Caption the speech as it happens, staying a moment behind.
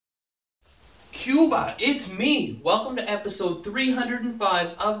Cuba, it's me! Welcome to episode 305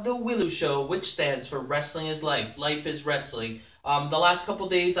 of the W.I.L.L.I.W show, which stands for Wrestling is Life. Life is Wrestling. The last couple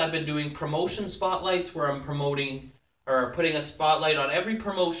days I've been doing promotion spotlights where I'm promoting or putting a spotlight on every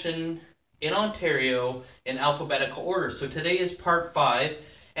promotion in Ontario in alphabetical order. So today is part 5,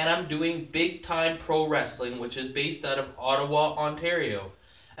 and I'm doing Big Time Pro Wrestling, which is based out of Ottawa, Ontario.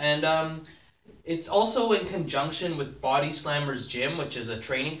 And it's also in conjunction with Body Slammers Gym, which is a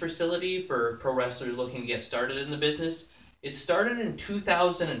training facility for pro wrestlers looking to get started in the business. It started in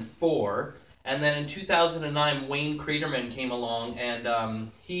 2004, and then in 2009, Wayne Krederman came along,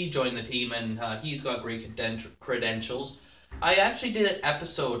 and he joined the team, and he's got great credentials. I actually did an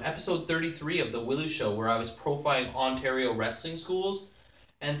episode 33 of the W.I.L.L.I.W show, where I was profiling Ontario wrestling schools,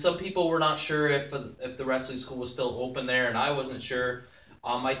 and some people were not sure if the wrestling school was still open there, and I wasn't sure.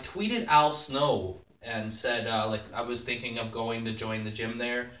 I tweeted Al Snow and said like I was thinking of going to join the gym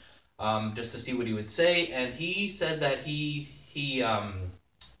there, just to see what he would say, and he said that he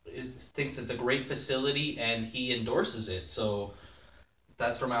thinks it's a great facility and he endorses it. So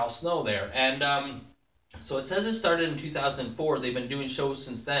that's from Al Snow there, and so it says it started in 2004. They've been doing shows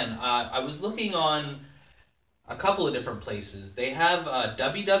since then. I was looking on a couple of different places. They have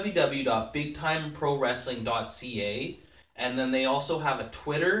www.bigtimeprowrestling.ca, and then they also have a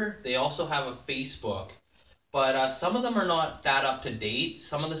Twitter. They also have a Facebook. But some of them are not that up to date.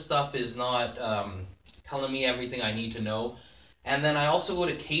 Some of the stuff is not telling me everything I need to know. And then I also go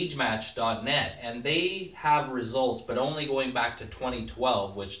to cagematch.net, and they have results, but only going back to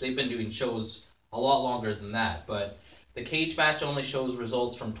 2012, which they've been doing shows a lot longer than that. But the cage match only shows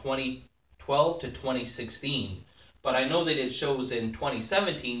results from 2012 to 2016. But I know they did shows in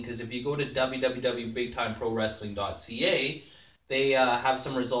 2017, because if you go to www.bigtimeprowrestling.ca, they have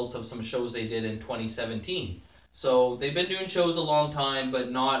some results of some shows they did in 2017. So they've been doing shows a long time,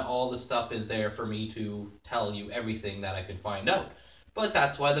 but not all the stuff is there for me to tell you everything that I could find out. But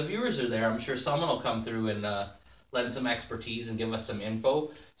that's why the viewers are there. I'm sure someone will come through and lend some expertise and give us some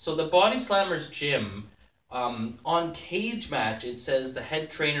info. So the Body Slammers Gym, on Cage Match, it says the head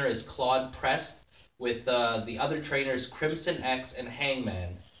trainer is Claude Prest, with the other trainers Crimson X and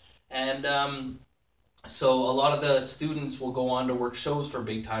Hangman. And so a lot of the students will go on to work shows for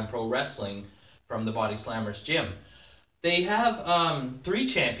Big Time Pro Wrestling from the Body Slammers Gym. They have 3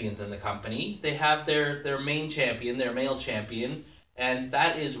 champions in the company. They have their main champion, their male champion, and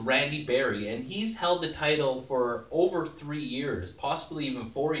that is Randy Barry. And he's held the title for over 3 years, possibly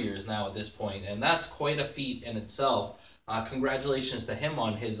even 4 years now at this point. And that's quite a feat in itself. Congratulations to him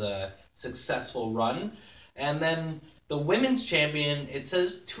on his successful run. And then the women's champion, it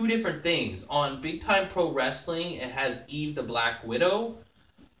says 2 different things. On Big Time Pro Wrestling, it has Eve the Black Widow.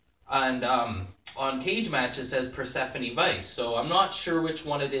 And on Cage Match, it says Persephone Vice. So I'm not sure which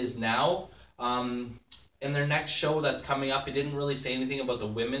one it is now. In their next show that's coming up, it didn't really say anything about the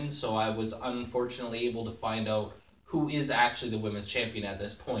women, so I was unfortunately able to find out who is actually the women's champion at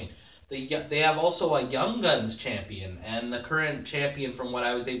this point. They have also a Young Guns champion, and the current champion, from what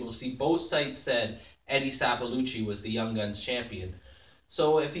I was able to see, both sites said Eddie Sapalucci was the Young Guns champion.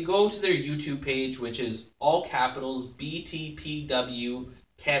 So if you go to their YouTube page, which is all capitals BTPW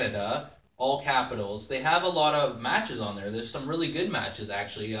Canada, all capitals, they have a lot of matches on there. There's some really good matches,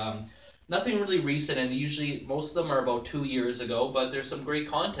 actually. Nothing really recent, and usually most of them are about 2 years ago, but there's some great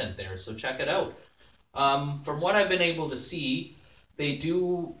content there, so check it out. From what I've been able to see, they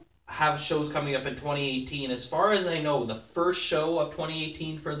do have shows coming up in 2018. As far as I know, the first show of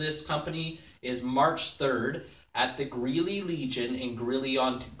 2018 for this company is March 3rd at the Greeley Legion in Greeley,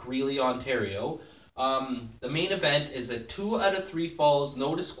 Ontario. The main event is a 2 out of 3 falls,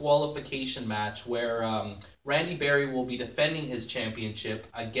 no disqualification match where Randy Barry will be defending his championship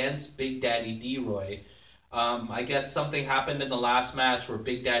against Big Daddy D-Roy. I guess something happened in the last match where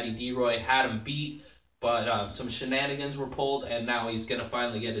Big Daddy D-Roy had him beat, but some shenanigans were pulled, and now he's going to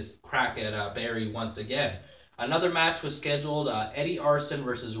finally get his crack at Barry once again. Another match was scheduled, Eddie Arson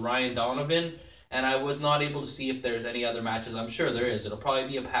versus Ryan Donovan, and I was not able to see if there's any other matches. I'm sure there is. It'll probably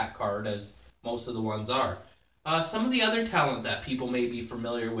be a pack card, as most of the ones are. Some of the other talent that people may be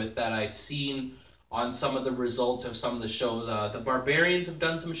familiar with that I've seen on some of the results of some of the shows, the Barbarians have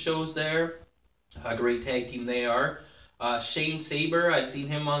done some shows there. A great tag team they are. Shane Saber, I've seen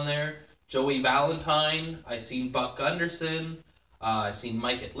him on there. Joey Valentine, I've seen Buck Gunderson, I've seen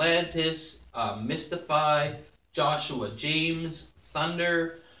Mike Atlantis, Mystify, Joshua James,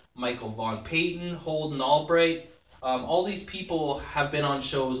 Thunder, Michael Von Payton, Holden Albright. All these people have been on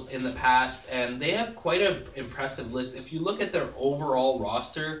shows in the past, and they have quite an impressive list. If you look at their overall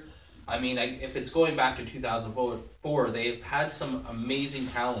roster, I mean, if it's going back to 2004, they've had some amazing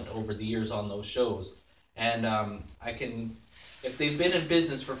talent over the years on those shows. And if they've been in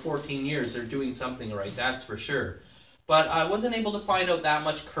business for 14 years, they're doing something right, that's for sure. But I wasn't able to find out that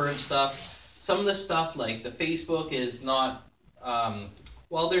much current stuff. Some of the stuff, like the Facebook, is not,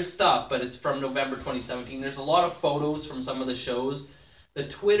 well, there's stuff, but it's from November 2017. There's a lot of photos from some of the shows. The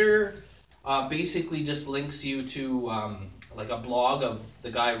Twitter basically just links you to like a blog of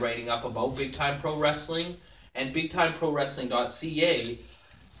the guy writing up about Big Time Pro Wrestling, and BigTimeProWrestling.ca.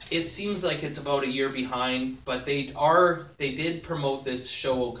 It seems like it's about a year behind, but they did promote this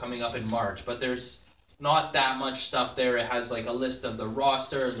show coming up in March, but there's not that much stuff there. It has like a list of the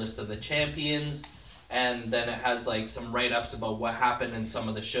roster, a list of the champions, and then it has like some write-ups about what happened in some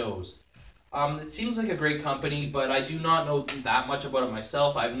of the shows. It seems like a great company, but I do not know that much about it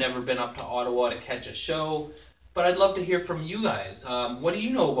myself. I've never been up to Ottawa to catch a show, but I'd love to hear from you guys. What do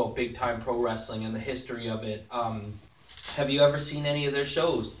you know about Big Time Pro Wrestling and the history of it? Have you ever seen any of their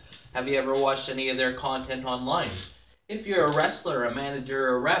shows? Have you ever watched any of their content online? If you're a wrestler, a manager,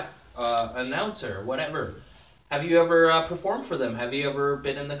 a rep, announcer, whatever, have you ever performed for them? Have you ever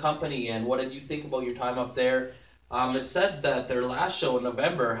been in the company, and what did you think about your time up there? It said that their last show in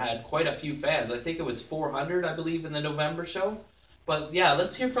November had quite a few fans. I think it was 400, I believe, in the November show. But yeah,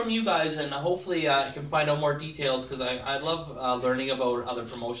 let's hear from you guys, and hopefully I can find out more details, because I love learning about other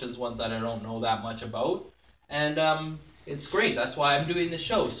promotions, ones that I don't know that much about. And it's great. That's why I'm doing the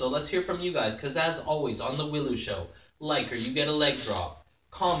show. So let's hear from you guys, because as always, on the W.I.L.L.I.W show, like or you get a leg drop,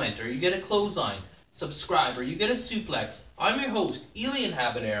 comment or you get a clothesline, subscribe or you get a suplex. I'm your host, Elian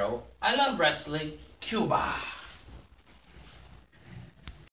Habanero. I love wrestling. Cuba.